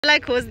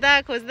लाई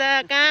खोज्दा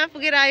खोज्दा कहाँ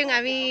पुगेर आयौँ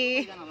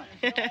हामी।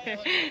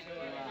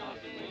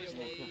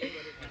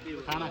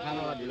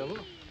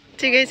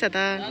 ठिकै छ त।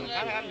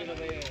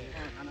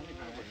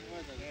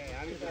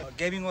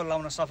 गेमिङ वर्ल्ड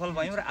लाउन सफल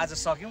भयौँ र आज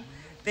सक्यौँ।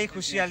 त्यही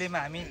खुसियालीमा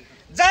हामी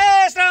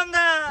जय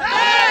श्रमदान।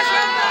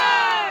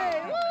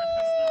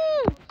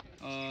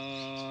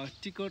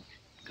 टिकट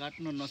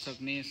काट्न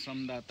नसक्ने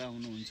श्रमदाता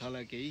हुनुहुन्छ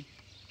होला केही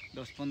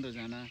 10-15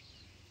 जना।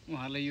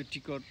 उहाँलाई यो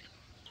टिकट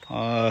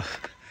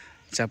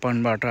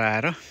जापानबाट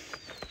आएर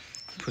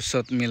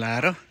फुर्सद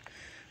मिलाएर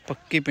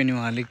पक्कै पनि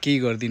उहाँले केही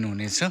गरिदिनु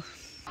हुनेछ।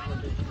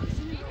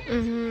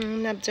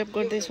 नापजाप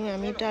गर्दैछौँ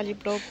हामी टाली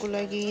ब्लगको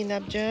लागि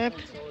नापजाप।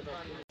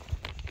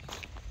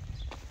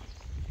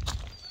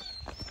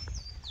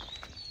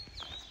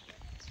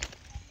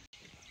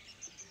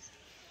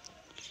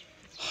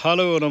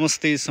 हेलो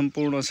नमस्ते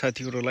सम्पूर्ण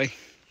साथीहरूलाई।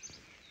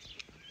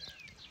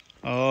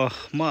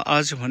 म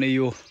आज भने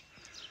यो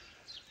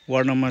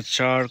वार्ड नम्बर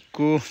 4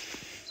 को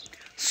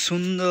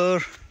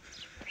सुन्दर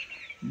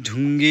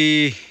ढुङ्गे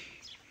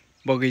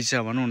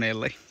बगैँचा भनौँ न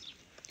यसलाई,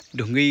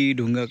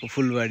 ढुङ्गाको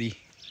फुलबारी,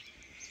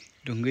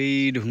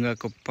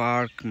 ढुङ्गाको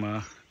पार्कमा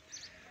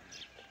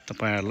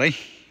तपाईहरुलाई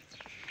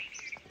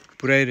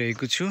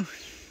पुर्याइरहेको छु।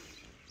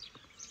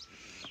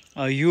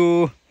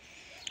 यो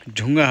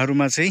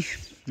ढुङ्गाहरूमा चाहिँ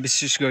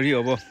विशेष गरी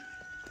अब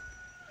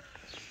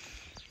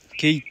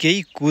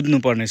केही कुद्नु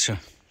पर्नेछ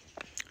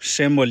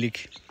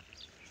सिम्बोलिक।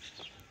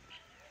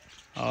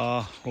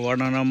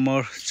 वार्ड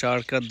नम्बर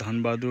 4 का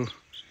धनबहादुर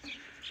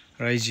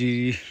राईजी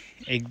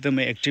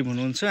एकदमै एक्टिभ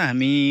हुनुहुन्छ।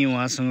 हामी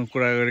उहाँसँग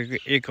कुरा गरेको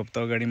 1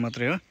 हप्ता अगाडि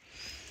मात्रै हो।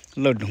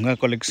 ल ढुङ्गा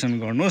कलेक्सन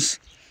गर्नुहोस्।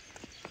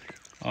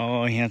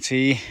 यहाँ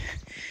चाहिँ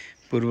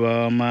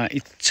पूर्वमा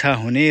इच्छा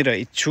हुने र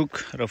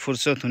इच्छुक र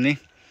फुर्सद हुने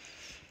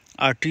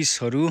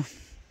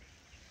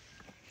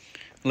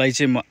आर्टिस्टहरूलाई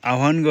चाहिँ म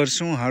आह्वान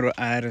गर्छु। उहाँहरू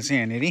आएर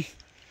चाहिँ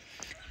यहाँनेरि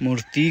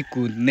मूर्ति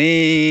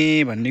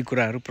कुद्ने भन्ने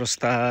कुराहरू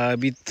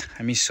प्रस्तावित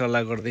हामी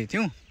सल्लाह गर्दै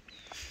थियौँ।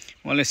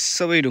 उहाँले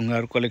सबै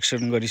ढुङ्गाहरू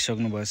कलेक्सन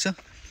गरिसक्नु भएछ।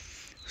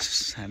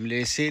 हामीले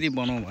यसरी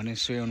बनाउँ भने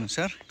सोही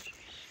अनुसार।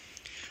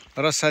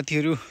 र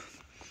साथीहरू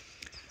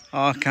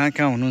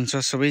कहाँ हुनुहुन्छ,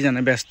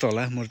 सबैजना व्यस्त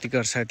होला,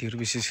 मूर्तिकार साथीहरू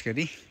विशेष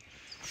गरी।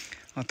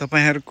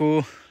 तपाईहरुको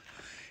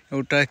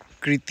एउटा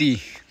कृति,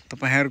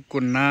 तपाईहरुको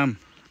नाम,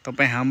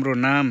 हाम्रो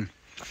नाम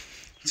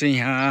चाहिँ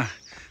यहाँ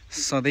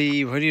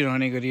सधैँभरि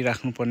रहने गरी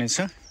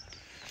राख्नुपर्नेछ।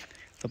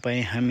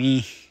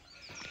 हामी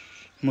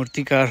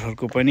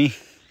मूर्तिकारहरूको पनि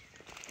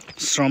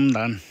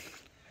श्रमदान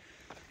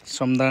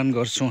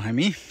गर्छौँ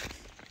हामी।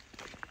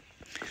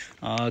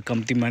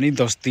 कम्तीमा नि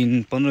 10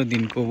 दिन 15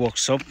 दिनको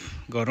वर्कसप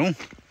गरौँ।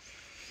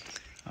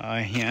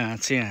 यहाँ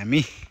चाहिँ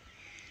हामी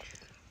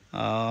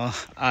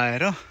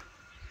आएर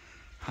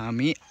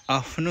हामी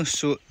आफ्नो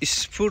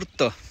स्वस्फूर्त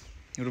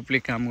रूपले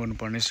काम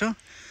गर्नुपर्नेछ,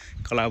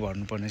 कला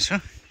भर्नुपर्नेछ।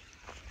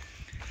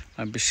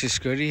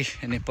 विशेष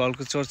गरी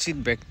नेपालको चर्चित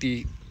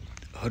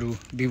व्यक्तिहरू,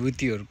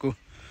 विभूतिहरूको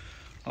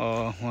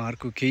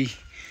उहाँहरूको केही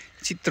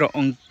चित्र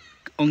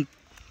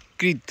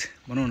अङ्कित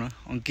भनौँ न,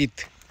 अङ्कित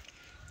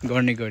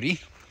गर्ने गरी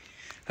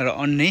र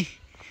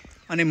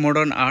अन्य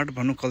मोडर्न आर्ट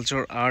भनौँ,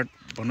 कल्चर आर्ट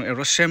भनौँ,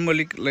 एउटा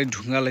सिम्बोलिकलाई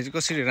ढुङ्गालाई चाहिँ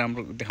कसरी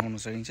राम्रो देखाउन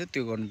सकिन्छ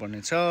त्यो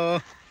गर्नुपर्नेछ।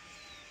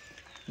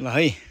 ल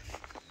है,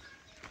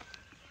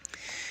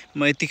 म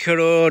यतिखेर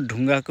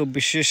ढुङ्गाको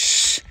विशेष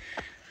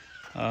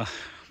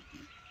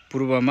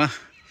पूर्वमा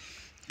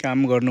काम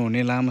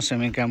गर्नुहुने, लामो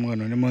समय काम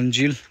गर्नुहुने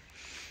मन्जिल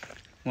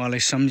उहाँलाई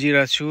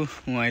सम्झिरहेको छु।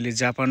 उहाँ अहिले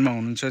जापानमा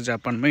हुनुहुन्छ।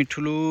 जापानमै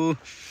ठुलो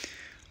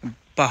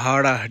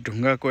पहाडा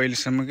ढुङ्गाको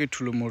अहिलेसम्मकै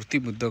ठुलो मूर्ति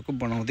बुद्धको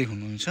बनाउँदै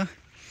हुनुहुन्छ।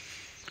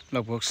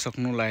 लगभग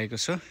सक्नु लागेको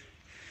छ।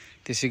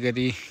 त्यसै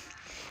गरी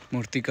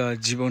मूर्तिकार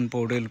जीवन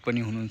पौडेल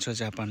पनि हुनुहुन्छ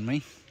जापानमै।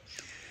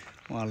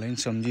 उहाँलाई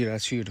पनि सम्झिरहेको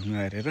छु यो ढुङ्गा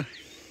हेरेर।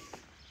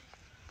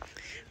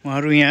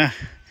 उहाँहरू यहाँ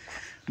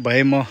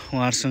भए म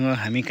उहाँहरूसँग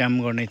हामी काम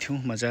गर्ने थियौँ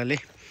मजाले।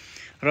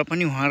 र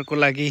पनि उहाँहरूको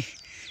लागि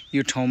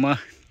यो ठाउँमा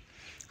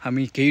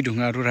हामी केही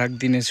ढुङ्गाहरू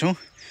राखिदिनेछौँ।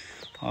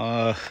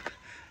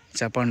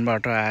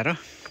 जापानबाट आएर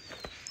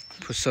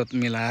फुर्सद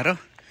मिलाएर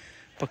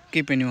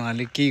पक्कै पनि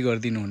उहाँले केही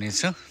गरिदिनु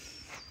हुनेछ।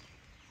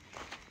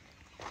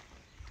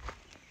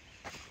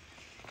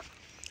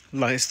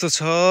 ल यस्तो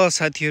छ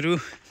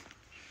साथीहरू,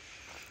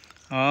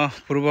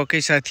 पूर्वकै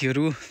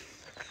साथीहरू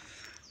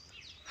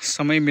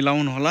समय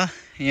मिलाउनु होला।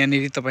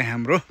 यहाँनिर तपाईँ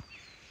हाम्रो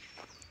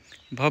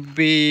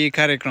भव्य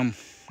कार्यक्रम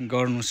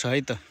गर्नु छ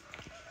है त।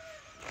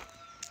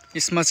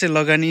 यसमा चाहिँ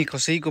लगानी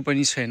कसैको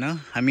पनि छैन।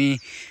 हामी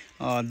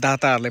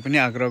दाताहरूलाई पनि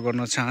आग्रह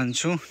गर्न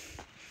चाहन्छु,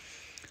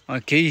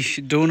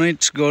 केही डोनेट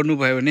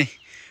गर्नुभयो भने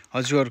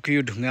हजुरहरूको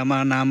यो ढुङ्गामा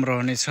नाम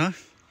रहनेछ।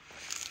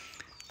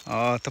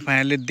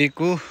 तपाईहरुले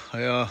दिएको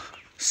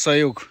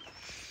सहयोग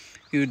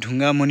यो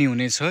ढुङ्गा मुनि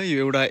हुनेछ। यो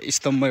एउटा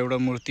स्तम्भ, एउटा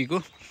मूर्तिको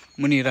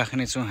मुनि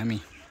राख्नेछौँ हामी।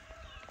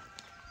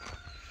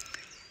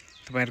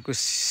 तपाईहरुको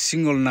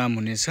सिङ्गल नाम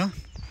हुनेछ।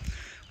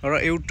 र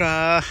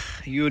एउटा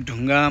यो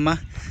ढुङ्गामा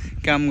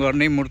काम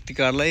गर्ने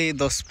मूर्तिकारलाई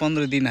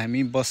 10-15 दिन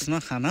हामी बस्न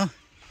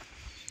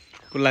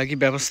खानको लागि,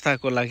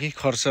 व्यवस्थाको लागि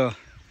खर्च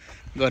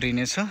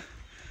गरिनेछ।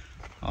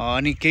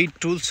 अनि केही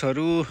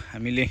टुल्सहरू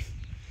हामीले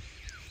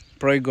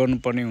प्रयोग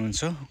गर्नुपर्ने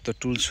हुन्छ उक्त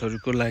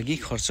टुल्सहरूको लागि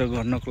खर्च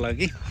गर्नको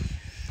लागि।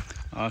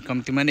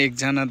 कम्तीमा नै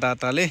एकजना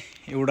दाताले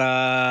एउटा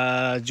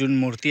जुन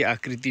मूर्ति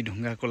आकृति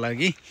ढुङ्गाको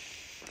लागि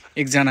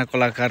एकजना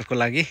कलाकारको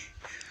लागि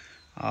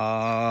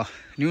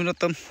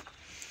न्यूनतम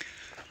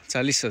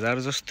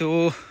 40,000 जस्तो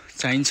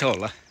चाहिन्छ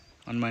होला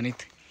अनुमानित।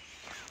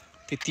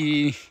 त्यति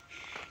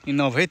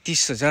नभए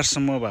 30,000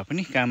 सम्म भए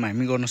पनि काम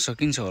हामी गर्न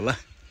सकिन्छ होला,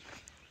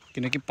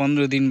 किनकि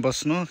 15 दिन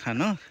बस्न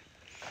खान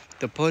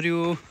त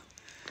पर्यो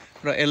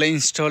र यसलाई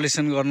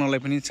इन्स्टलेसन गर्नलाई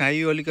पनि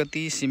चाहियो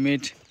अलिकति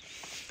सिमेन्ट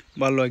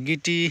बालुवा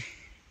गिटी।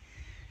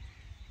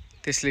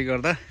 त्यसले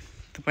गर्दा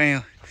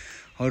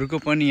तपाईहरुको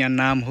पनि यहाँ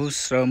नाम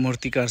होस् र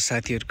मूर्तिकार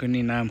साथीहरुको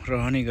नि नाम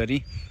रहने गरी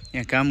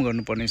यहाँ काम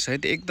गर्नुपर्ने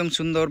छ। एकदम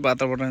सुन्दर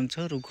वातावरण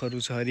छ, रुखहरू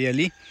छ,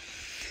 हरियाली,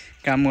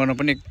 काम गर्न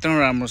पनि एकदम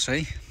राम्रो छ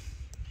है।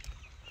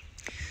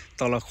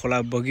 तल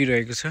खोला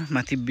बगिरहेको छ,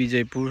 माथि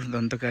विजयपुर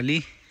दन्तकाली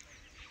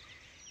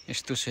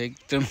यस्तो छ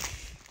एकदम।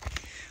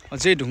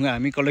 अझै ढुङ्गा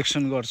हामी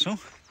कलेक्सन गर्छौं,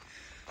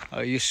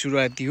 यो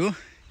सुरुवाती हो।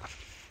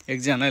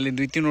 एकजनाले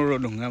 2-3 वटा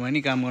ढुङ्गामा नि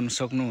काम गर्न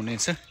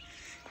सक्नुहुनेछ।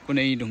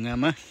 कुनै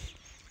ढुङ्गामा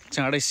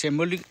चाँडै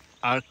सिम्बोलिक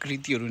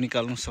आकृतिहरू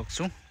निकाल्न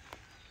सक्छौं।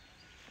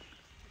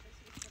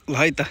 ल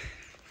है त,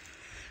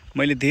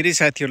 मैले धेरै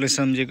साथीहरूलाई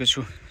सम्झेको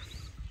छु,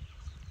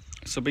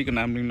 सबैको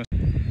नाम लिन।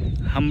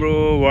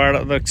 हाम्रो वार्ड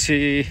अध्यक्ष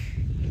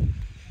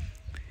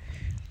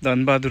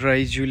धनबहादुर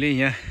राईज्यूले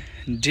यहाँ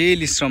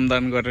डेली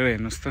श्रमदान गरेर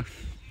हेर्नुहोस् त,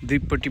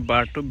 दुईपट्टि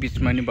बाटो,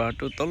 बिचमा नि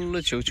बाटो, तल्लो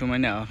छेउछेउमा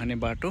नि हावा खाने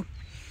बाटो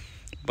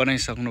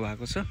बनाइसक्नु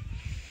भएको छ।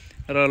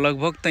 र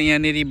लगभग त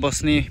यहाँनेरि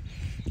बस्ने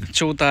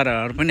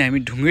चौताराहरू पनि हामी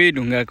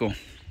ढुङ्गाको,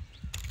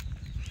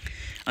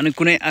 अनि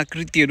कुनै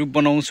आकृतिहरू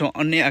बनाउँछौँ,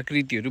 अन्य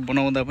आकृतिहरू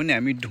बनाउँदा पनि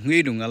हामी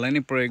ढुङ्गालाई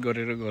नै प्रयोग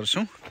गरेर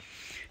गर्छौँ।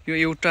 यो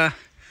एउटा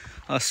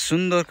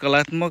सुन्दर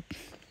कलात्मक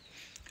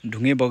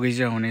ढुङ्गे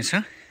बगैँचा हुनेछ।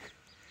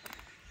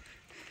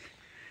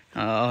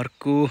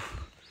 अर्को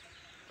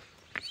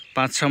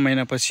 5-6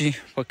 महिनापछि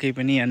पक्कै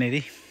पनि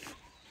यहाँनेरि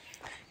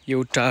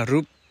एउटा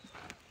रूप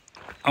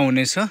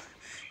आउनेछ।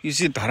 यो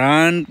चाहिँ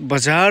धरान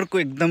बजारको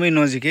एकदमै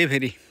नजिकै,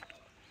 फेरि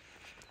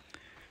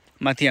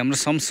माथि हाम्रो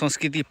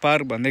संस्कृति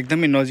पार्क भन्दा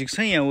एकदमै नजिक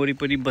छ। यहाँ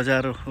वरिपरि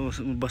बजार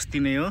बस्ती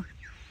नै हो।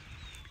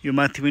 यो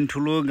माथि पनि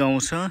ठुलो गाउँ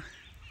छ।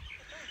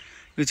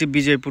 यो चाहिँ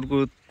विजयपुरको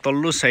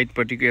तल्लो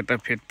साइडपट्टिको यता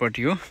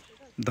फेदपट्टि हो,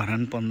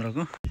 धरान 15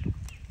 को।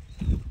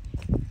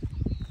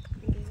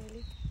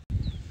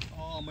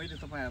 मैले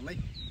तपाईहरुलाई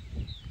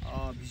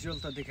भिजुअल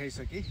त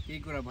देखाइसकेँ, केही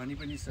कुरा भनि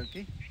पनि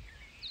सकेँ।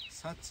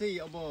 साँच्चै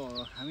अब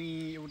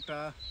हामी एउटा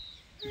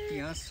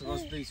इतिहास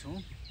रच्दैछौँ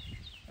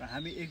र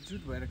हामी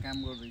एकजुट भएर काम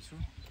गर्दैछौँ।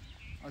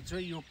 अझ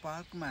यो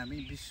पार्कमा हामी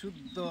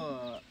विशुद्ध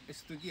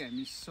यस्तो कि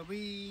हामी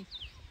सबै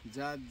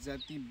जात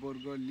जाति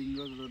वर्ग लिङ्ग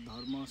र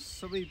धर्म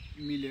सबै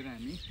मिलेर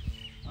हामी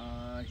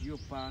यो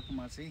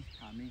पार्कमा चाहिँ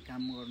हामी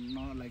काम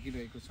गर्न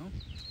लागिरहेको छौँ।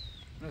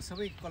 र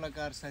सबै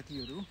कलाकार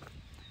साथीहरू,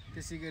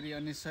 त्यसैगरी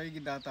अन्य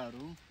सहयोगी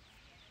दाताहरू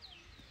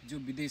जो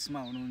विदेशमा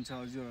हुनुहुन्छ,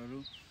 हजुरहरू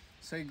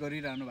सहयोग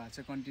गरिरहनु भएको छ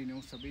कन्टिन्यू।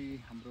 सबै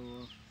हाम्रो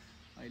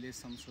अहिले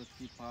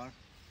संस्कृति पार्क,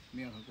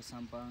 मेयरहरूको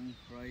साम्पाङ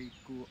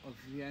राईको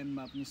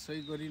अभियानमा पनि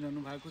सहयोग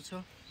गरिरहनु भएको छ।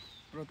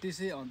 र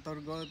त्यसै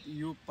अन्तर्गत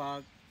यो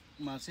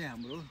पार्कमा चाहिँ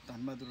हाम्रो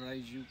धनबहादुर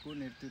राईज्यूको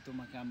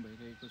नेतृत्वमा काम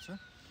भइरहेको छ।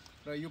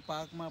 र यो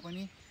पार्कमा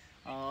पनि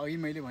अघि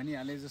मैले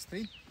भनिहालेँ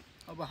जस्तै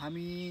अब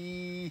हामी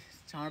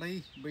चाँडै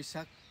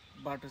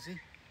वैशाखबाट चाहिँ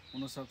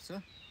हुनसक्छ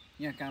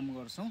यहाँ काम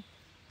गर्छौँ।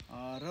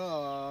 र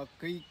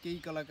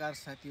केही कलाकार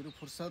साथीहरू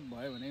फुर्सद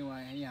भयो भने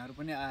यहाँहरू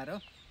पनि आएर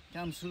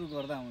काम सुरु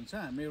गर्दा हुन्छ।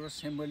 हाम्रो एउटा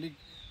सिम्बोलिक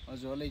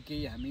हजुरलाई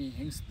केही हामी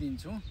हिङ्स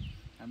दिन्छौँ,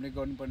 हामीले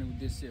गर्नुपर्ने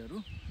उद्देश्यहरू।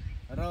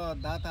 र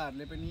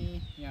दाताहरूले पनि,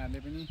 यहाँहरूले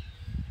पनि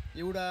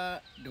एउटा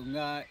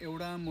ढुङ्गा,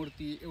 एउटा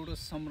मूर्ति, एउटा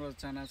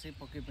संरचना चाहिँ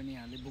पक्कै पनि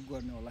यहाँले बुक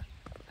गर्नु होला।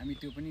 हामी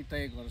त्यो पनि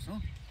तय गर्छौँ।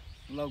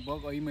 लगभग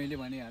अघि मैले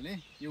भनिहालेँ,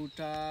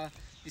 एउटा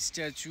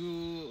स्ट्याचु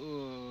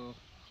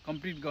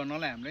कम्प्लिट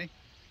गर्नलाई हामीलाई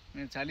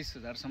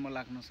 40,000 सम्म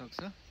लाग्न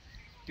सक्छ।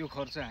 त्यो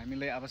खर्च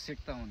हामीलाई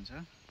आवश्यकता हुन्छ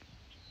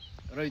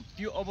र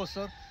त्यो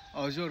अवसर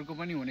हजुरहरूको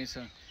पनि हुनेछ,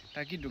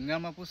 ताकि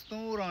ढुङ्गामा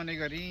पुस्तौँ रहने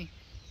गरी,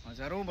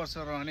 हजारौँ वर्ष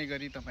रहने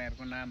गरी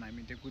तपाईहरुको नाम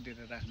हामी त्यो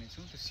कुदेर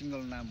राख्नेछौँ। त्यो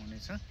सिङ्गल नाम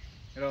हुनेछ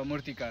र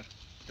मूर्तिकार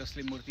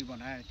जसले मूर्ति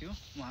बनायो त्यो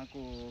उहाँको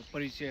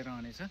परिचय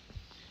रहनेछ।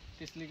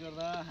 त्यसले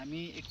गर्दा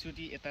हामी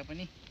एकचोटि यता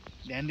पनि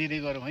ध्यान दिँदै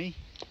गरौँ है।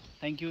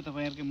 थ्याङ्क यू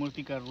तपाईहरुको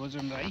मूर्तिकार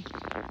रोजन राई।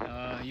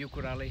 यो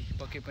कुरालाई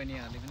पक्कै पनि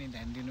यहाँले पनि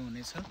ध्यान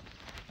दिनुहुनेछ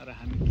र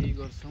हामी केही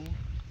गर्छौँ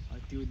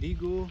त्यो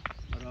दिगो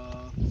र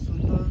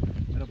सुन्दर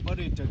र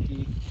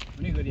पर्यटकीय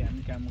हुने गरी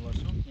हामी काम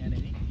गर्छौँ।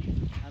 यहाँनिर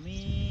हामी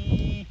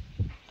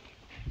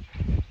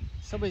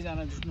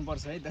सबैजना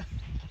जुट्नुपर्छ है त।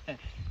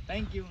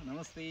 थ्याङ्क यू,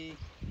 नमस्ते।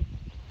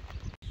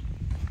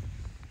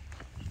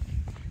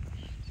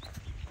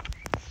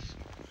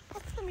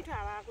 कस्तो मिठो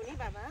हावा आएको नि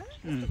बाबा,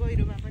 यस्तो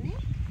गहिरोमा पनि।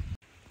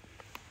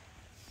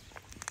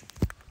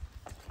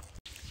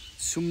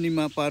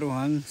 सुम्निमा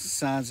पारुहाङ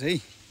साँझ है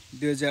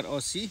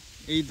 2080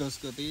 यही 10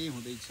 गते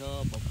हुँदैछ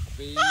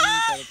भव्य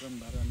कार्यक्रम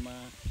धरानमा।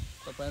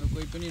 तपाईहरु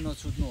कोही पनि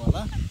नछुट्नु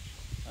होला।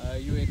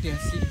 यो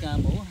ऐतिहासिक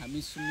काम हो।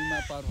 हामी सुम्निमा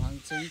पारुहाङ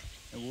चाहिँ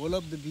होल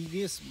अफ द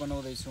बिगेस्ट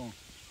बनाउँदैछौँ।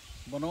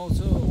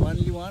 बनाउँछु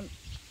ओन्ली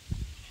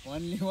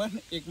वान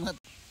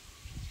एकमात्र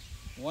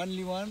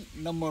ओन्ली वान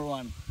नम्बर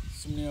 1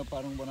 सुम्निमा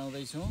पारुङ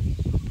बनाउँदैछौँ।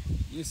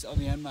 यस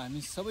अभियानमा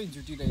हामी सबै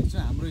जुटिरहेको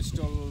छौँ। हाम्रो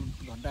स्टल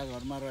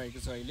घण्टाघरमा रहेको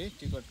छ अहिले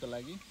टिकटको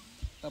लागि।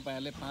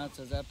 तपाईहरुले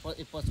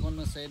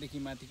 5500 देखि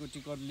माथिको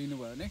टिकट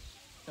लिनुभयो भने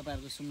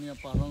तपाईहरुको सुम्निमा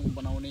पारुङ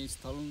बनाउने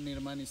स्थल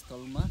निर्माण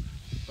स्थलमा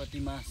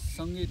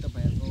प्रतिमासँगै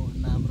तपाईहरुको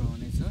नाम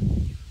रहनेछ।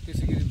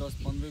 त्यसैगरी 10,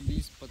 15,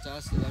 20,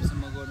 50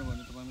 हजारसम्म गर्नु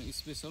भने तपाईहरु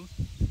स्पेशल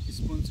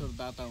स्पोन्सर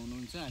दाता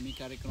हुनुहुन्छ। हामी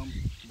कार्यक्रम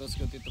 10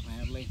 गते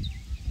तपाईहरुलाई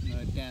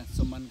त्यहाँ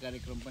सम्मान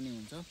कार्यक्रम पनि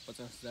हुन्छ।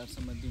 50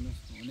 हजारसम्म दिनु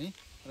हुने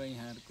र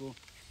यहाँहरुको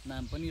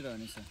नाम पनि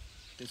रहनेछ।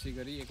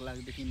 त्यसैगरी 1 लाख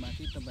देखि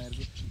माथि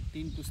तपाईहरुको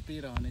 3 पुस्ते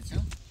रहनेछ।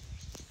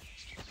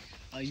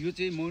 यो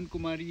चाहिँ मोहन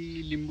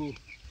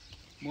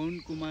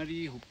कुमारी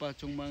हुप्पा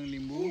चोङबाङ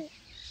लिम्बू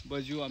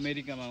बजु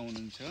अमेरिकामा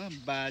हुनुहुन्छ।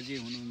 बाजे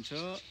हुनुहुन्छ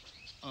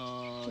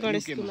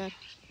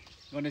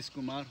गणेश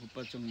कुमार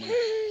हुप्पा चोङबाङ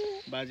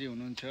बाजे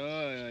हुनुहुन्छ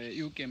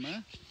युकेमा।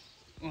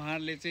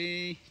 उहाँहरूले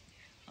चाहिँ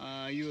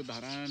यो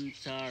धरान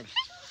चाड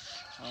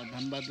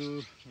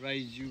धनबहादुर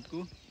राईज्यूको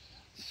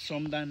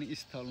श्रमदान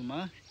स्थलमा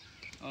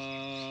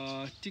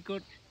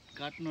टिकट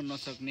काट्न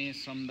नसक्ने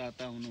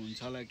श्रमदाता हुनुहुन्छ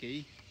होला केही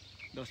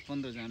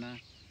 10-15 जना।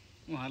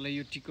 उहाँलाई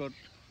यो टिकट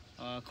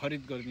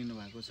खरिद गरिदिनु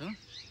भएको छ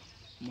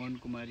मोहन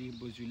कुमारी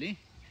बोजूले।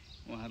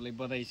 उहाँहरूलाई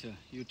बधाई छ।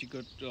 यो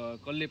टिकट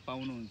कसले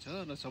पाउनुहुन्छ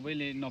र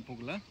सबैले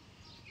नपुग्ला।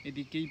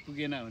 यदि केही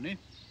पुगेन भने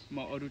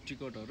म अरू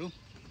टिकटहरू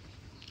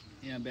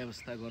यहाँ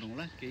व्यवस्था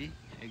गरौँला, केही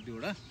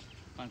 1-2वटा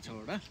 5-6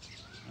 वटा।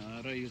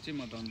 र यो चाहिँ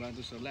म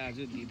धनबहादुर सरलाई आज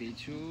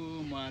दिँदैछु।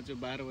 म आज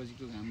 12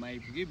 बजीको घाममा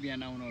आइपुगेँ।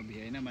 बिहान आउन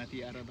भ्याएन, माथि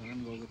आरा धरान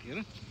गएको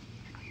थिएँ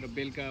र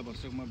बेलुका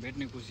भर्सकमा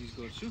भेट्ने कोसिस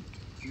गर्छु।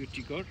 यो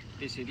टिकट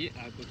त्यसरी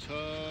आएको छ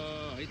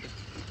है त।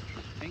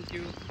 Thank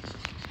you.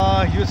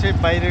 यो चाहिँ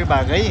बाहिर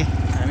भाग है।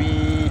 हामी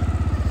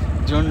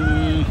जुन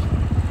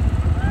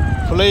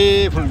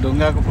फुल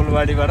ढुङ्गाको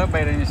फुलबारीबाट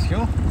बाहिर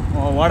निस्क्यौँ।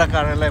 वडा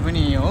कार्यालय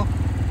पनि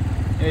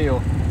यही हो।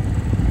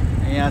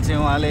 यहाँ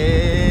चाहिँ उहाँले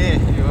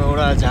यो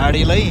एउटा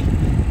झाडीलाई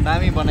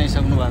दामी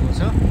बनाइसक्नु भएको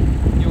छ।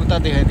 यो उता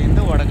देखाइदिनु त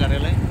वडा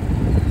कार्यालय।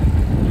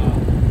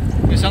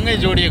 यो सँगै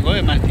जोडिएको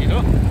हो माथि हो।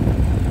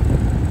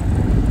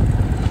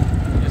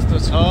 यस्तो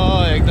छ,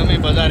 एकदमै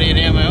बजार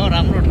एरियामा हो।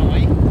 राम्रो ठाउँ है।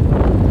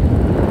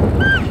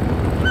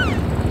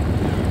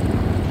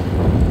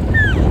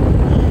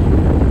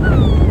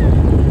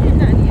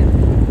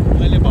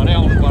 अहिले भरे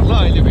आउनु पर्ला,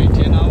 अहिले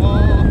भेटिएन। अब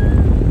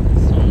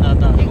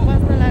संदाताहरू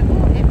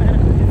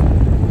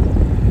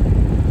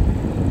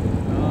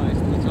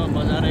यस्तो छ,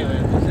 बजारै हो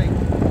हेर्नुहोस् है।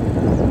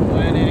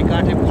 यहाँनिर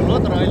काठे पुल हो,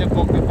 तर अहिले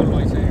पक्कै पुल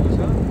भइसकेको छ।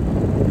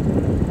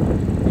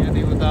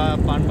 यहाँदेखि उता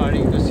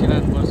पानबारीको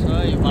सिरान पर्छ।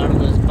 यो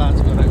बाढको 5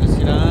 गराको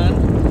सिरान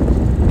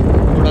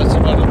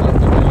बुढासीबाट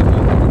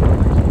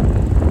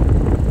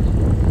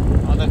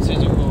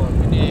अध्यक्षज्यूको घर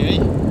पनि है।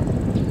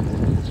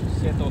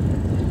 सेतो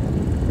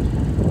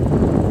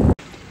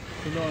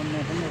ठुलो अन्न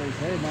पनि रहेछ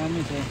है,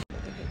 दामी छ।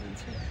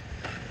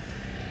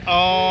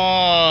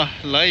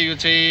 ल यो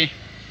चाहिँ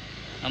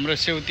हाम्रो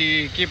सेउती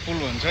के पुल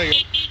भन्छ यो?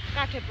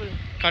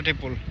 काठे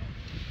पुल।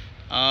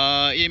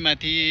 यही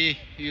माथि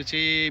यो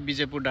चाहिँ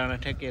विजयपुर डाँडा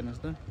ठ्याक्कै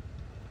हेर्नुहोस् त।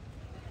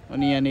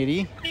 अनि यहाँनिर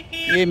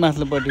यही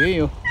माथिल्लोपट्टि है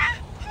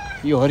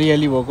यो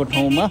हरियाली भएको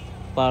ठाउँमा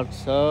पार्क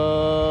छ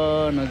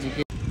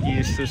नजिकै।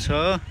 यस्तो छ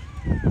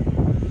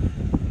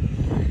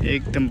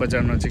एकदम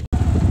बजार नजिक।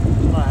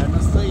 ल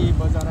हेर्नुहोस् त, यही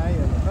बजार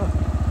आइहाल्यो त।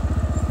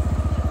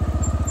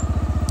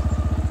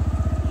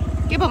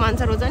 के पो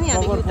भन्छ रोजा नि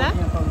यहाँदेखि उता?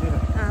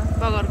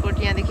 बगरकोट।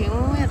 यहाँदेखि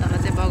यहाँ तल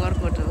चाहिँ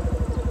बगरकोट हो।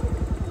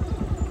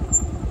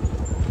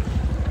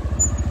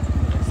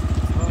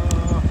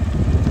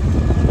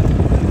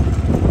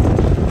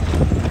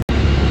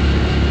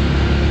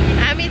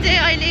 हामी चाहिँ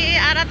अहिले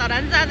आरा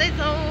धरान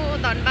जाँदैछौँ।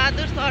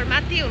 धनबहादुर सर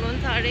माथि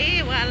हुनुहुन्छ अरे,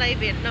 उहाँलाई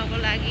भेट्नको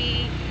लागि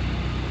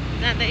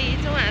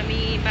जाँदैछौँ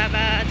हामी।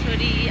 बाबा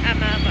छोरी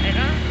आमा भएर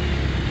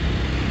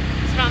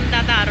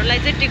श्रमदाताहरूलाई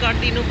चाहिँ टिकट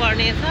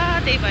दिनुपर्ने छ।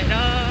 त्यही भएर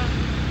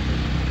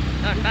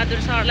धनबहादुर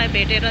सरलाई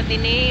भेटेर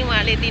दिने,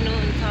 उहाँले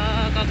दिनुहुन्छ।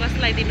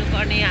 कसलाई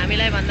दिनुपर्ने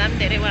हामीलाई भन्दा पनि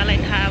धेरै उहाँलाई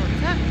थाहा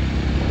हुन्छ।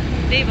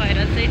 त्यही भएर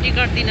चाहिँ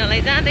टिकट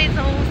दिनलाई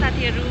जाँदैछौँ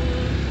साथीहरू।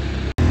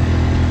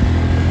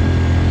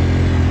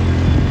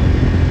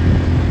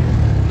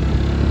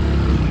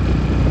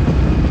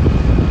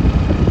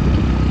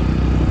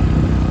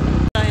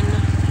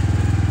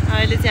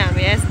 अहिले चाहिँ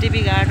हामी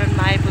एसडिबी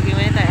गार्डनमा आइपुग्यौँ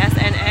है त।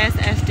 एसएनएस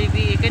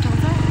एसडिबी एकै ठाउँ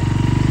छ।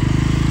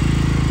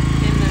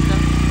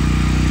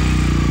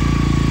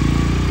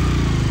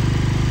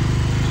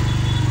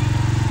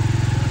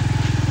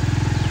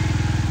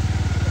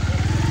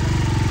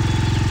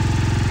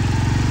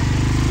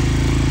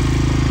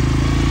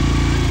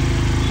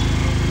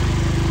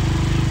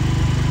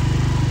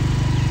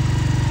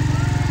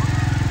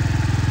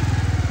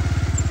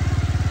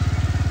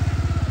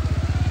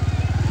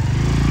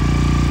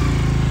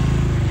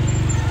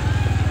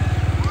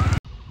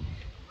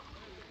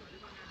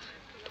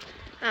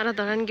 आरा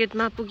धरान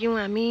गेटमा पुग्यौँ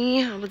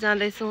हामी। अब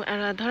जाँदैछौँ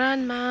आरा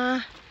धरानमा।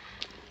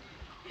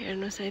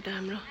 हेर्नुहोस् है त,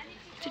 हाम्रो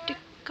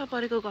चिटिक्क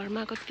परेको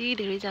घरमा कति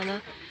धेरैजना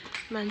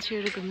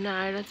मान्छेहरू घुम्न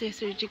आएर चाहिँ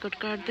यसरी टिकट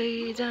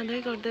काट्दै जाँदै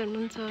गर्दै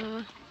हुनुहुन्छ।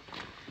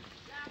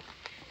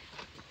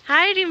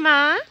 हाई रिमा।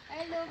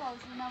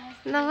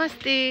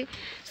 नमस्ते।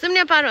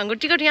 सुम्निया पारुहाङको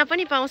टिकट यहाँ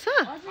पनि पाउँछ?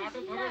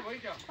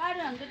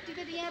 पारुहाङको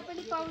टिकट यहाँ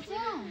पनि पाउँछ।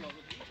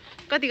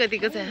 कति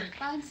कतिको छ?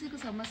 500 को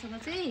सम्मसँग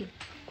चाहिँ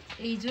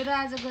हिजो र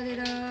आज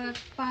गरेर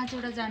 5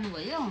 वटा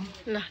जानुभयो।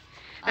 ल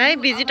है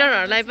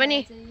भिजिटरहरूलाई पनि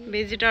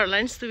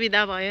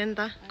सुविधा भयो नि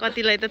त।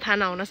 कतिलाई त थाहा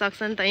नहुन सक्छ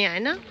नि त यहाँ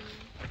होइन।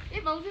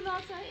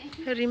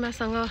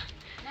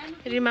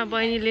 रिमा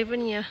बहिनीले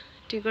पनि यहाँ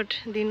टिकट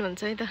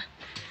दिनुहुन्छ है त।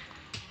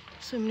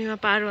 सुम्निमा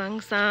पारुहाङ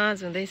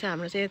साँझ हुँदैछ।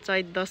 हाम्रो चाहिँ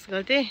चैत 10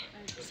 गते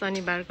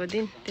शनिबारको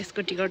दिन,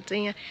 त्यसको टिकट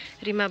चाहिँ यहाँ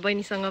रिमा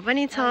बहिनीसँग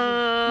पनि छ।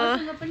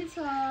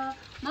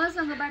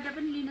 मसँगबाट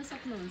पनि लिन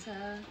सक्नुहुन्छ।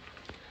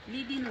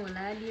 लिदिनु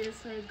होला, लिएर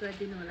सहयोग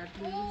गरिदिनु होला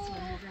प्लिज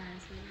भन्न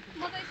चाहन्छु।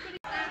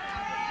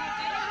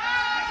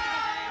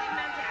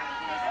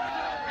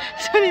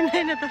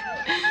 सुनिँदैन त।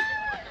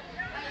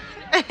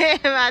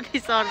 माथि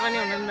सर पनि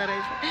हुनुहुँदो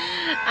रहेछ।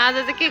 आज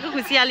चाहिँ के को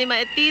खुसियालीमा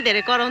यति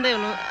धेरै कराउँदै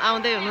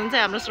आउँदै हुनुहुन्छ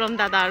हाम्रो श्रम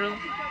दादाहरू।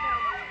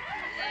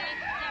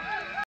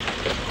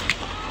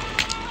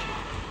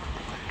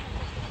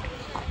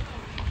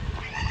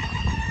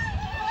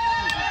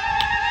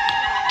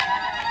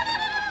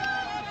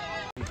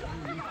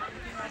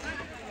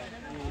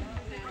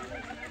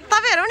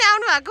 तपाईँहरू पनि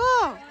आउनु भएको?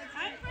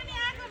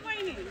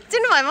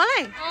 चिन्नुभयो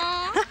मलाई?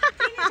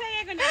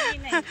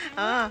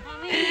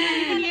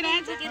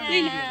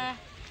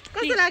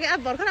 कस्तो लाग्यो? अब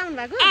भर्खर आउनु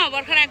भएको?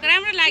 भर्खर आएको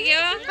राम्रो लाग्यो।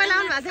 पहिला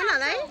आउनु भएको थिएन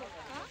होला है?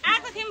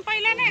 आएको थियौँ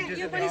पहिला नै,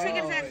 यो पनि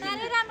सकेर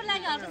साह्रै राम्रो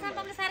लाग्यो। हर्क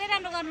साहबले साह्रै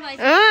राम्रो गर्नुभयो।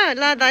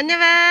 ल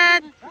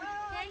धन्यवाद।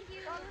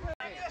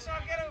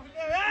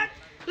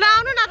 ल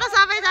आउनु न त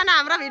सबैजना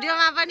हाम्रो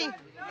भिडियोमा पनि।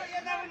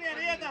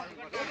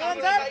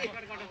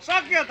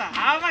 सक्यो त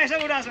हावामा यसो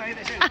उडाछ है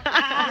त्यसै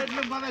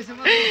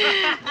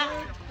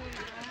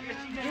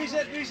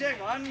 200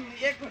 घन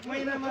 1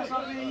 महिनामा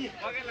सक्ने।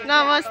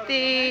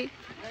 नमस्ते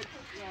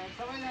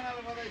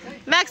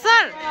म्याक्स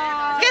सर।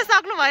 के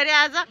सक्नु भयो रे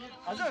आज?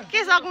 के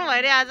सक्नु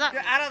भयो रे आज?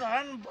 त्यो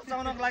आराधन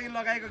बचाउनको लागि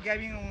लगाएको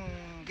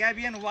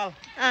ग्याबियन वाल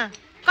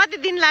कति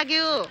दिन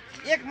लाग्यो?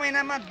 1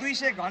 महिनामा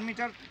 200 घन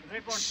मिटर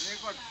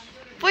रेकर्ड।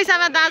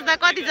 पैसामा दाज्दा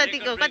कति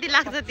जतिको, कति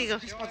लाख जतिको?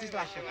 25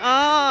 लाख।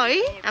 है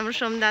हाम्रो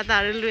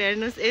श्रमदाताहरू लु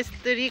हेर्नुहोस्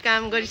यस्तरी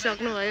काम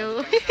गरिसक्नुभयो।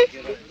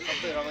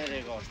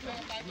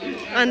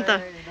 अन्त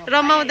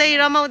रमाउँदै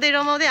रमाउँदै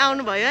रमाउँदै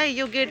आउनुभयो है।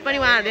 यो गेट पनि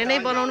उहाँहरूले नै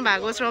बनाउनु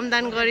भएको,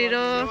 श्रमदान गरेर।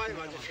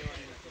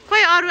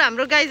 खोइ अरू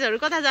हाम्रो गाइजहरू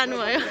कता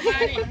जानुभयो?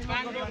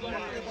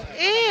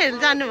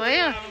 ए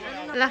जानुभयो।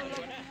 ल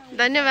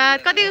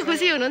धन्यवाद। कतिको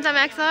खुसी हुनुहुन्छ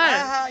म्याक्स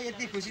सर?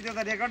 यति खुसी त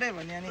रेकर्डै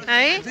भन्यो नि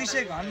है।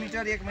 200 घन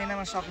मिटर 1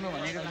 महिनामा सक्नु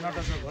भनेको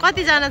नटसक हो।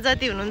 कतिजना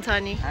जति हुनुहुन्छ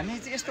अनि? हामी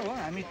चाहिँ यस्तो हो,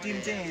 हामी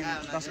टिम चाहिँ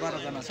 10-12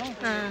 जना छौँ,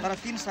 तर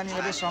 3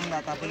 शनिबारले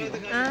श्रमदाता पनि हो।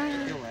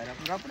 त्यो भएर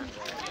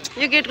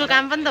यो गेटको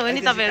काम पनि त हो नि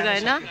तपाईँहरूको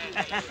होइन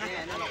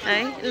है?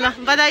 ल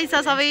बधाई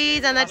छ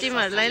सबैजना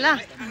टिमहरूलाई। ल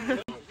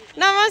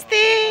नमस्ते।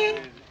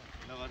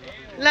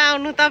 ल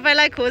आउनु,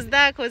 तपाईँलाई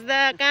खोज्दा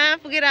खोज्दा कहाँ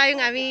पुगेर आयौँ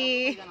हामी।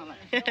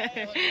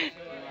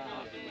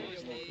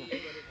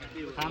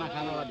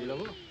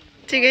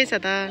 ठिकै छ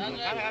त।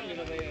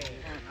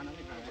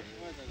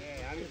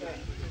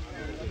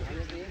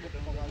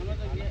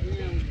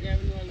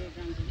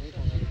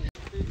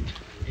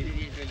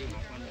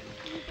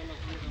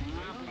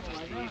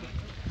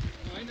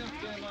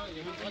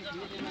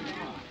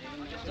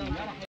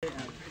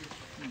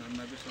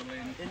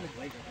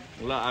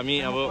 ल हामी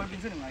अब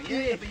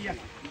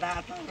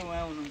दाताहरू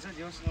उहाँ हुनुहुन्छ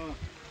जोस्।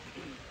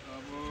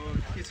 अब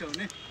के छ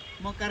भने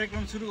म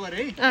कार्यक्रम सुरु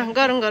गरेँ है।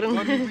 गरौँ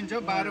छ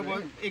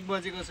 1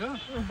 बजेको छ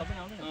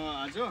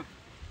आज।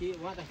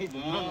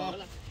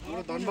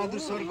 हाम्रो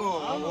धनबहादुर सरको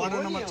वार्ड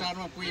नम्बर 4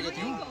 मा पुगेको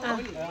थियौँ।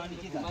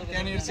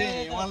 त्यहाँनिर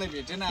चाहिँ उहाँलाई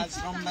भेटेन। आज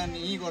श्रमदान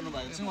यहीँ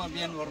गर्नुभएको छ, उहाँ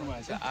बिहान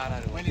गर्नुभएको छ।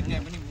 मैले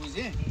त्यहाँ पनि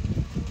बुझेँ।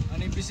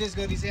 अनि विशेष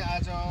गरी चाहिँ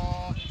आज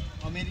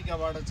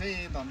अमेरिकाबाट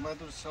चाहिँ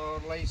धनबहादुर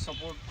सरलाई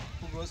सपोर्ट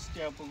पुगोस्,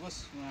 त्यहाँ पुगोस्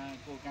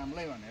उहाँको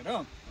कामलाई भनेर।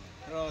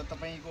 र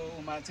तपाईँको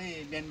उमा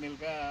चाहिँ बिहान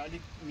बेलुका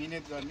अलिक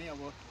मिहिनेत गर्ने,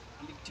 अब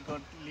अलिक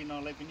टिकट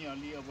लिनलाई पनि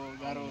अलि अब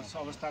गाह्रो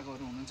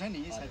अवस्थाकोहरू हुनुहुन्छ नि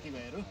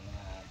साथीभाइहरू,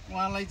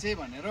 उहाँलाई चाहिँ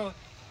भनेर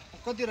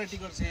कतिवटा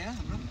टिकट छ यहाँ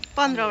हाम्रो?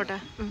 15 वटा।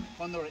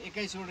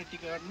 21 वटा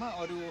टिकटमा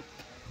अरू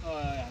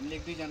हामीले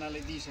 1-2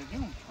 जनालाई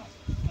दिइसक्यौँ।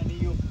 अनि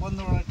यो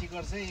 15 वटा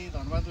टिकट चाहिँ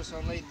धनबहादुर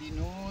सरलाई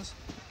दिनुहोस्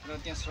र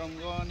त्यहाँ श्रम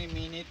गर्ने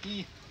मिहिनेती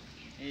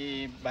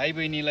भाइ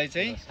बहिनीलाई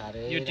चाहिँ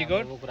यो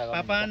टिकट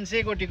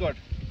 500 को टिकट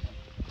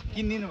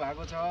किनिदिनु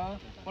भएको छ।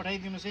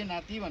 पठाइदिनुहोस् है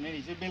नाति भनेर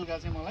हिजो बेलुका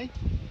चाहिँ मलाई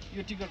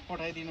यो टिकट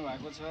पठाइदिनु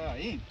भएको छ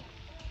है।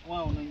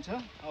 उहाँ हुनुहुन्छ,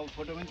 अब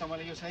फोटो पनि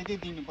तपाईँलाई यो साइडै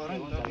दिनु पऱ्यो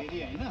नि त फेरि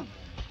होइन।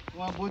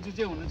 उहाँ बोजू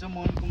चाहिँ हुनुहुन्छ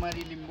मोहन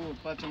कुमारी लिम्बू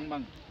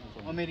पाचोङबाङ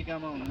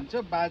अमेरिकामा हुनुहुन्छ।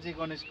 बाजे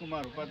गणेश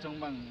कुमार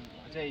पाचोङबाङ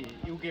चाहिँ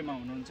युकेमा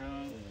हुनुहुन्छ।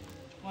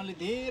 उहाँले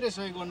धेरै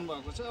सहयोग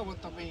गर्नुभएको छ। अब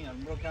तपाईँ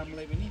हाम्रो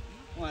कामलाई पनि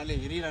उहाँले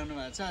हेरिरहनु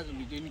भएको छ। आज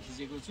भिडियो पनि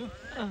खिचेको छु।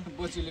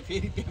 बोजूले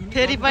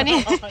फेरि पनि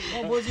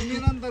बोजू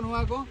निरन्तर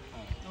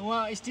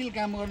उहाँ स्टिल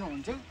काम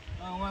गर्नुहुन्छ।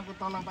 उहाँको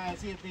तलब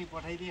आएपछि यतै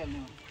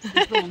पठाइदिइहाल्ने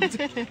त्यस्तो हुन्छ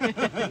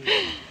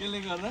त्यसले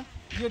गर्दा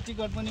यो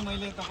टिकट पनि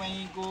मैले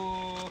तपाईँको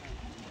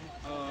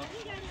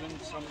जुन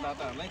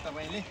श्रमदाताहरूलाई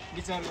तपाईँले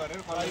विचार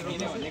गरेर कसलाई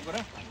दिने भन्ने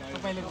कुरा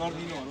तपाईँले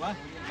गरिदिनु होला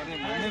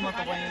भन्दै म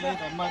तपाईँलाई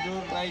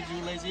धनबहादुर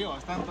राईज्यूलाई चाहिँ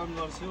हस्तान्तरण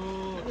गर्छु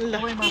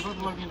तपाईँ मार्फत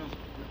गरिदिनु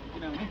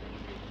किनभने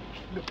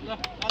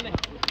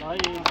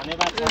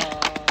धन्यवाद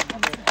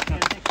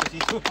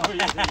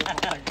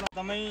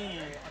एकदमै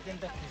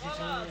अत्यन्त खुसी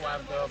छु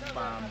उहाँको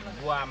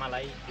बुवा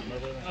आमालाई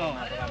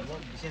हाम्रो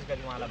विशेष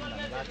गरी उहाँलाई पनि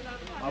धन्यवाद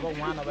अब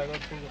उहाँ नभएको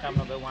ठुलो काम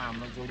नभए उहाँ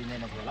हाम्रो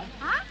जोडिँदैन थियो होला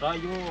र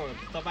यो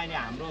तपाईँले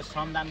हाम्रो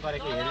श्रमदान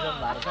गरेको हेरिरहनु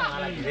भएको छ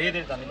उहाँलाई धेरै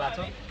धेरै धन्यवाद छ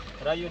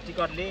र यो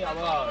टिकटले अब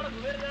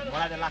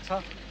मलाई त लाग्छ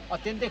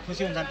अत्यन्तै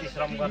खुसी हुन्छन् ती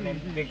श्रम गर्ने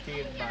व्यक्ति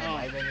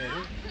भाइ बहिनीहरू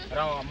र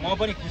म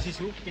पनि खुसी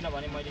छु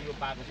किनभने मैले यो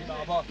पाएको छु र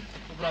अब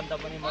उपरान्त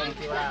पनि मैले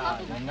त्यो एउटा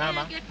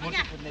ढुङ्गामा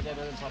मूर्ति कुद्ने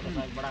चाहिँ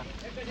सरकारबाट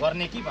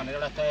गर्ने कि भनेर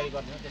एउटा तयारी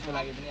गर्दैछु त्यसको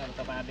लागि पनि अब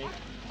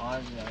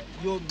तपाईँहरूले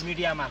यो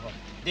मिडिया मार्फत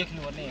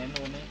देख्नुहुने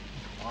हेर्नुहुने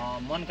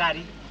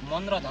मनकारी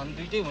मन र धन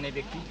दुइटै हुने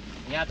व्यक्ति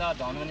यहाँ त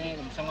धन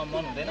हुनेसँग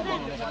मन हुँदैन मन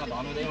हुनेसँग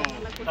धन हुँदैन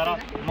तर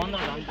मन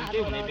र धन दुइटै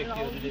हुने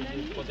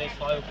व्यक्तिहरूको चाहिँ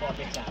सहयोगको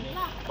अपेक्षा हामी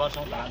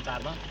गर्छौँ धरान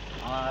 4 मा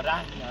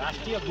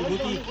राष्ट्रिय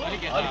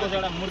विभूतिहरूको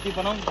एउटा मूर्ति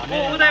बनाउँ भन्ने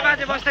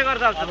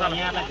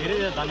यहाँलाई धेरै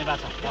धेरै धन्यवाद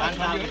छ धरान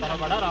 4 को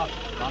तर्फबाट र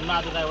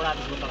धनबहादुर राई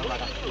वडाधीशको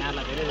तर्फबाट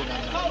यहाँलाई धेरै धेरै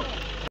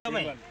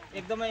धन्यवाद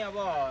एकदमै अब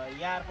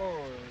यहाँको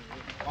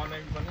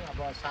कमेन्ट पनि अब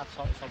साथ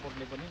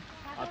सपोर्टले पनि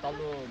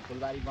तल्लो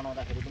फुलबारी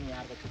बनाउँदाखेरि पनि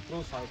यहाँको थुप्रो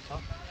सहयोग छ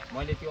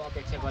मैले त्यो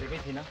अपेक्षा गरेकै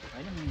थिइनँ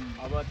हैन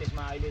अब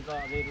त्यसमा अहिले त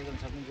अझै रोजन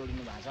सर पनि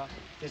जोडिनु भएको छ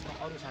त्यसमा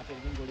अरू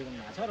साथीहरू पनि जोडिनु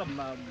भएको छ र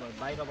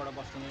बाहिरबाट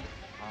बस्ने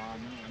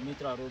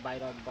मित्रहरू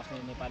बाहिर बस्ने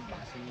नेपाली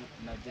भाषी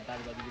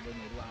दाजुभाइ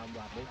दिदीबहिनीहरू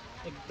आउनुभएको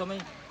एकदमै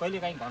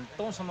कहिलेकाहीँ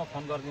घन्टौँसम्म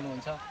फोन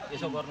गरिदिनुहुन्छ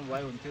यसो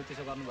गर्नुभयो हुन्थ्यो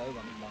त्यसो गर्नुभयो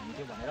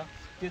भन्थ्यो भनेर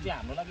त्यो चाहिँ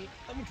हाम्रो लागि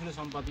एकदमै ठुलो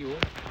सम्पत्ति हो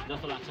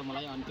जस्तो लाग्छ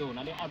मलाई अनि त्यो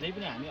हुनाले अझै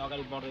पनि हामी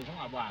अगाडि बढ्दैछौँ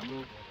अब हाम्रो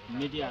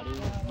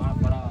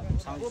मिडियाहरूबाट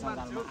सामाजिक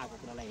सञ्जालमा आएको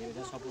कुरालाई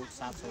हेरेर सपोर्ट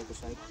साथ सहयोगको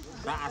सहयोग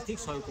र आर्थिक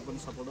सहयोगको पनि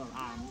सपोर्ट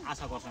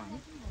आशा गर्छौँ हामी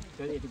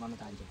त्यो यति भन्न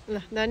चाहन्छु ल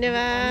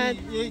धन्यवाद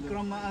यही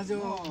क्रममा आज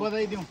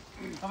बधाई दिउँ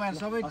तपाईहरु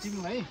सबै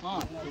टिमलाई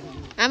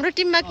हाम्रो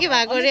टिममा के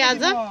भएको रे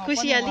आज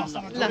खुसियाली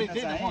ल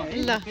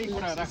ल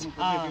तपाईको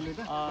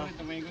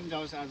पनि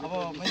जाओस् आज अब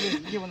मैले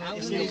के भन्नु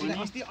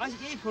अस्ति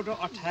यही फोटो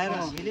अठाएर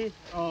हामीले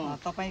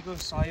तपाईको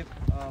सहयोग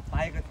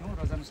पाएको थियौँ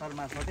रोजन सर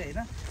मार्फतै हैन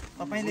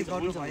तपाईले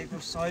गर्नुभएको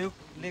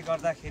सहयोगले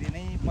गर्दाखेरि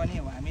नै पनि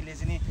हामीले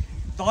चाहिँ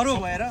दह्रो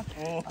भएर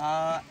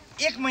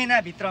 1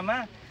 महिनाभित्रमा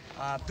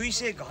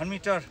 200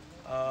 घनमिटर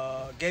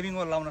गेमिङ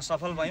वल लाउन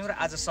सफल भयौँ र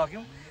आज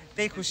सक्यौँ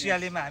त्यही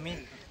खुसियालीमा हामी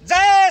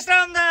जय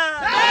श्रमदान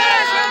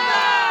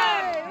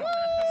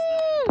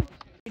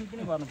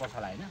पनि गर्नुपर्छ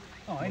होला हैन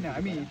हैन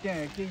हामी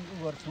त्यहाँ केही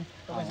गर्छौँ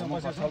तपाईसँग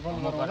बसेर छलफल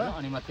गरौँ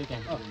अनि मात्रै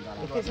त्यहाँ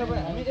त्यसो भए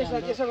हामी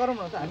यसो गरौँ न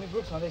त हामी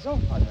ग्रुप छँदैछौँ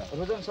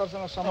रोजन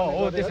सरसँग सम्बन्ध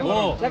हो त्यसो हो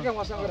ठ्याक्कै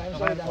मसँग हामी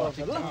सबै जानुपर्छ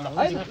ल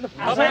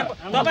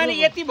तपाईले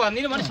यति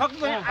भन्दिनु भने सक्नु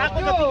भयो आको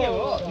जतिकै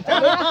हो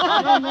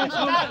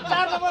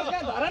 4 नम्बर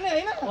कहाँ धरा नै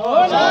हैन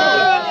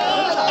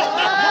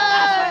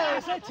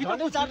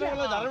छिटो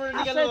धराबाट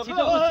निकाल्नु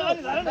छिटो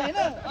धरा नै हैन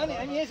अनि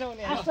हामी यही छौँ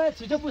नि आशा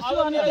छिटो पुस्छु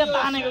अनि त्यहाँ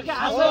तानेको के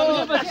आशा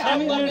पुगेपछि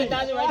हामी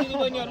दाजुभाइ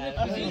दिदीबहिनीहरुले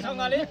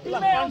खुसीसँगले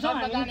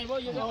कन्सर्टमा जाने भयो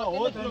यो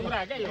हो ठुलो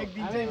कुरा के एक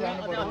दिन चाहिँ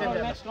जानुपर्छ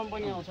नेक्स्ट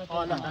कम्पनी आउँछ ल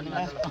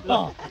धन्यवाद ल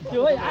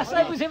त्यो है आशा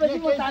पुगेपछि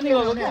म ताने हो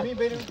भने हामी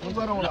फेरि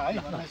गरौँला है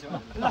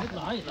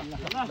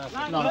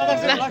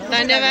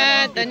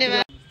धन्यवाद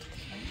धन्यवाद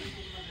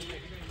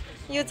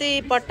यो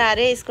चाहिँ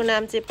पट्टारे यसको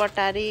नाम चाहिँ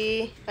पट्टारे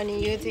अनि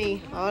यो चाहिँ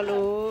हल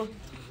हो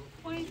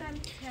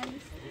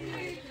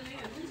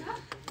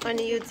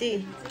अनि यो चाहिँ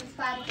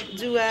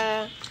जुवा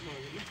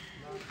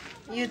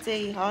यो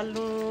चाहिँ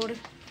हलुड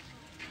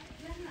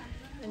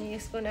अनि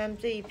यसको नाम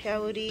चाहिँ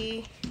फ्याउरी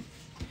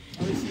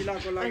अनि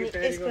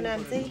यसको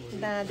नाम चाहिँ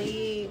दाँदे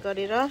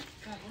गरेर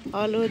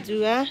हलो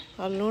जुवा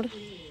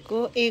हलुडको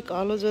एक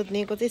हलो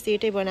जोत्नेको चाहिँ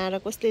सेटै बनाएर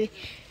कसले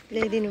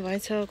ल्याइदिनु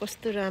भएछ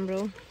कस्तो राम्रो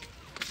हो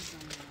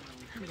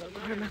हाम्रो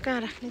घरमा कहाँ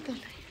राख्ने त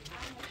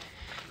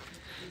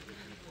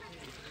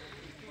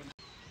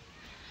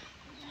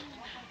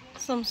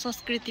सम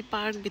संस्कृति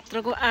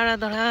पार्कभित्रको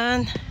आराधनान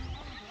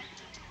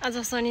आज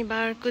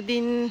शनिबारको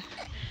दिन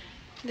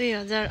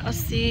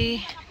 2080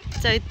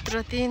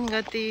 चैत्र 3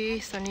 गते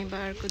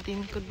शनिबारको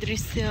दिनको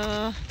दृश्य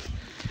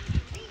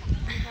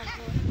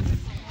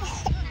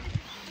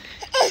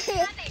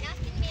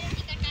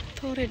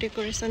थोरै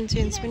डेकोरेसन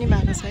चेन्ज पनि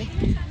भएको छ है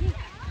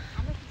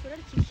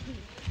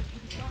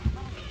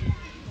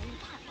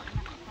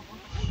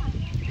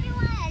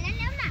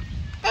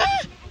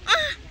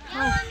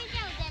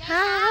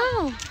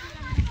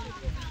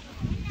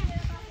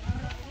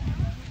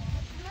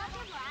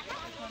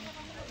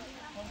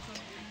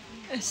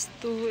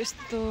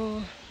यस्तो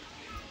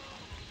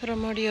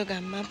रमणीय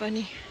घाममा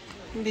पनि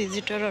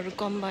भिजिटरहरू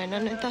कम भएन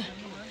नि त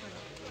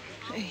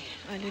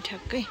अहिले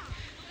ठ्याक्कै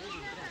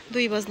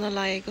 2 बज्न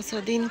लागेको छ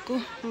दिनको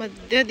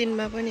मध्य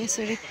दिनमा पनि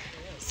यसरी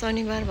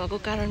शनिबार भएको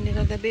कारणले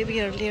गर्दा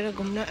बेबीहरू लिएर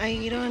घुम्न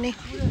आइरहने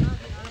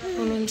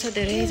हुनुहुन्छ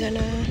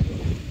धेरैजना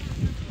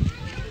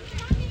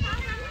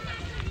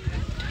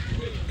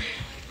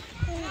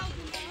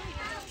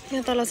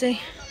यहाँ तल चाहिँ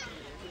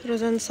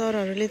रोजन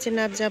सरहरूले चाहिँ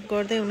नापजाप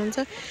गर्दै हुनुहुन्छ।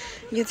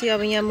 यो चाहिँ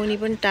अब यहाँ मुनि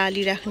पनि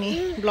टाली राख्ने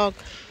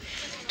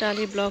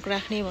टाली ब्लक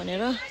राख्ने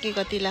भनेर के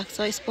कति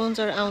लाग्छ।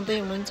 स्पोन्सर आउँदै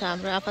हुनुहुन्छ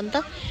हाम्रो आफन्त,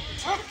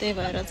 त्यही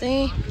भएर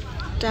चाहिँ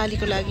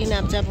टालीको लागि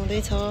नापजाप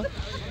हुँदैछ।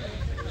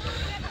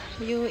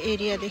 यो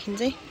एरियादेखि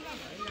चाहिँ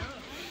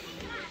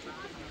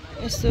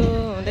यसो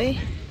हुँदै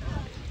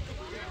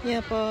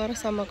यहाँ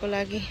परसम्मको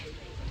लागि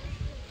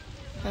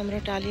हाम्रो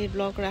टाली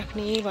ब्लक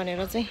राख्ने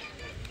भनेर चाहिँ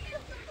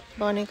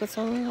बनेको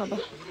छौँ। अब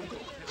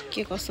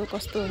के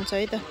कस्तो हुन्छ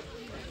है त।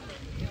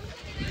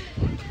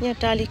 यहाँ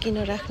टाली किन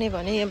राख्ने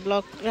भने यहाँ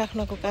ब्लक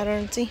राख्नको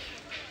कारण चाहिँ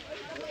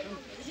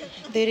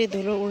धेरै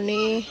धुलो उड्ने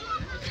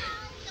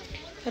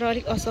र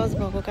अलिक असहज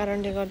भएको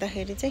कारणले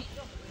गर्दाखेरि चाहिँ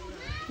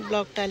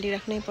ब्लक टाली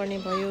राख्नै पर्ने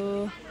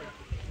भयो।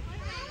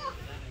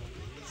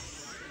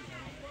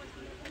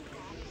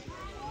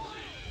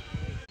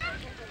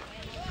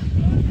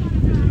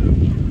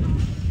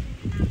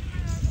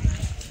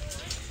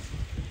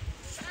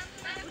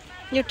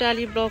 यो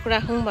टाली ब्लक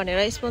राखौँ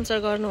भनेर स्पोन्सर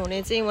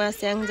गर्नुहुने चाहिँ उहाँ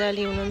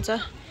स्याङ्जाली हुनुहुन्छ।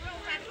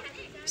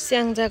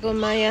 स्याङ्जाको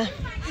माया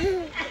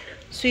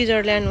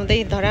स्विजरल्यान्ड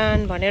हुँदै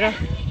धरान भनेर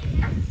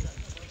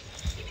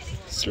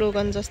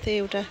स्लोगन जस्तै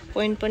एउटा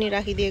पोइन्ट पनि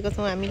राखिदिएको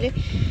छौँ हामीले।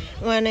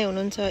 उहाँ नै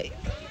हुनुहुन्छ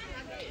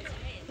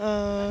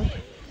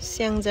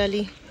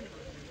स्याङ्जाली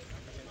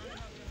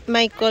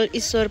माइकल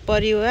ईश्वर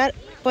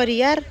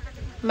परियार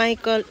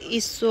माइकल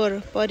ईश्वर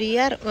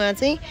परियार। उहाँ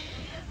चाहिँ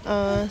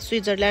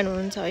स्विजरल्यान्ड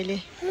हुनुहुन्छ अहिले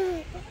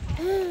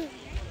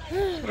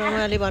र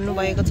उहाँले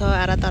भन्नुभएको छ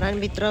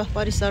आराधरानभित्र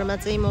परिसरमा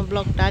चाहिँ म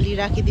ब्लक टाली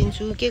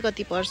राखिदिन्छु, के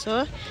कति पर्छ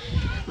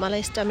मलाई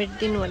एस्टिमेट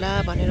दिनु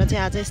होला भनेर चाहिँ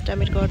आज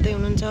एस्टिमेट गर्दै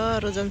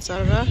हुनुहुन्छ रोजन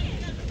सर र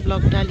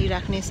ब्लक टाली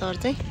राख्ने सर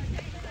चाहिँ।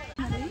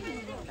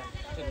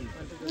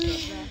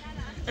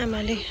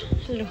 आमाले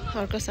लु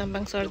अर्को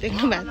साम्बाङ सर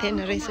देख्नु भएको थिएन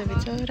रहेछ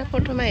बिचरा,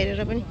 फोटोमा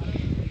हेरेर पनि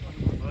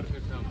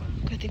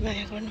कति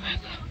माया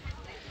गर्नुभएको।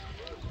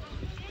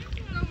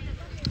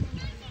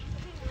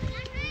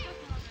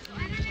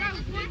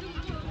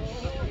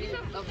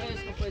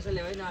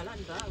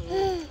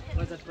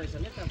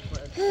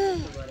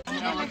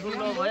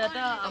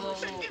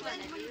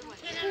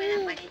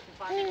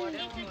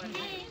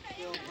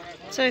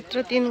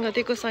 चैत्र 3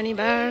 गतेको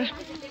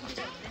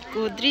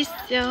शनिबारको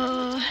दृश्य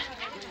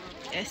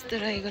यस्तो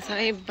रहेको छ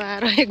है।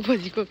 12-1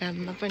 बजीको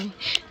घाममा पनि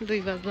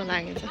 2 बज्न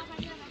लागेछ।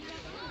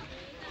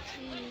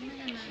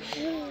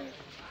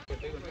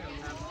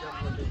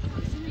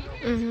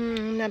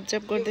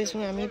 नापजाप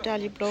गर्दैछौँ हामी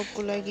टाली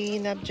ब्लकको लागि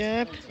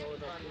नापजाप।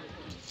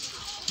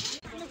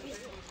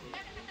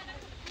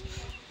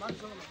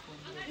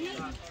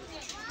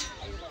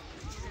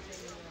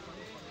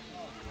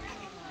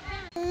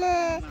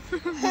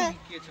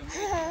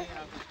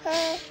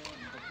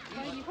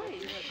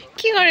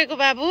 के गरेको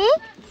बाबु?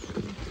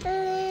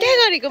 के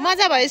गरेको?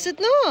 मजा भयो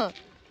सुत्नु?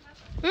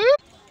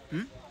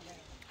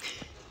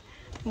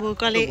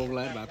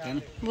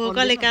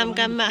 भोकले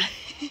काममा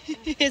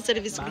यसरी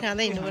बिस्कुट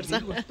खाँदै हिँड्नुपर्छ।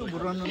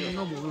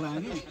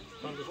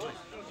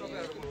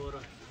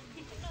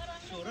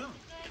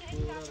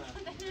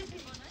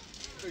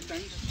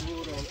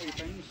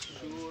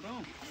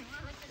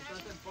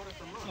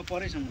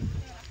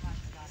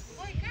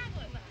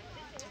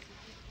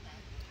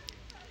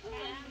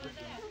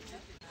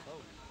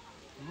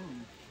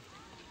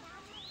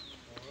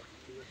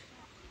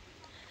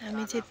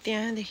 हामी चाहिँ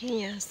त्यहाँदेखि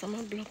यहाँसम्म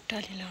ब्लक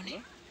टाली लाउने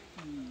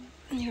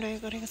निर्णय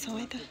गरेको छौँ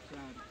है त।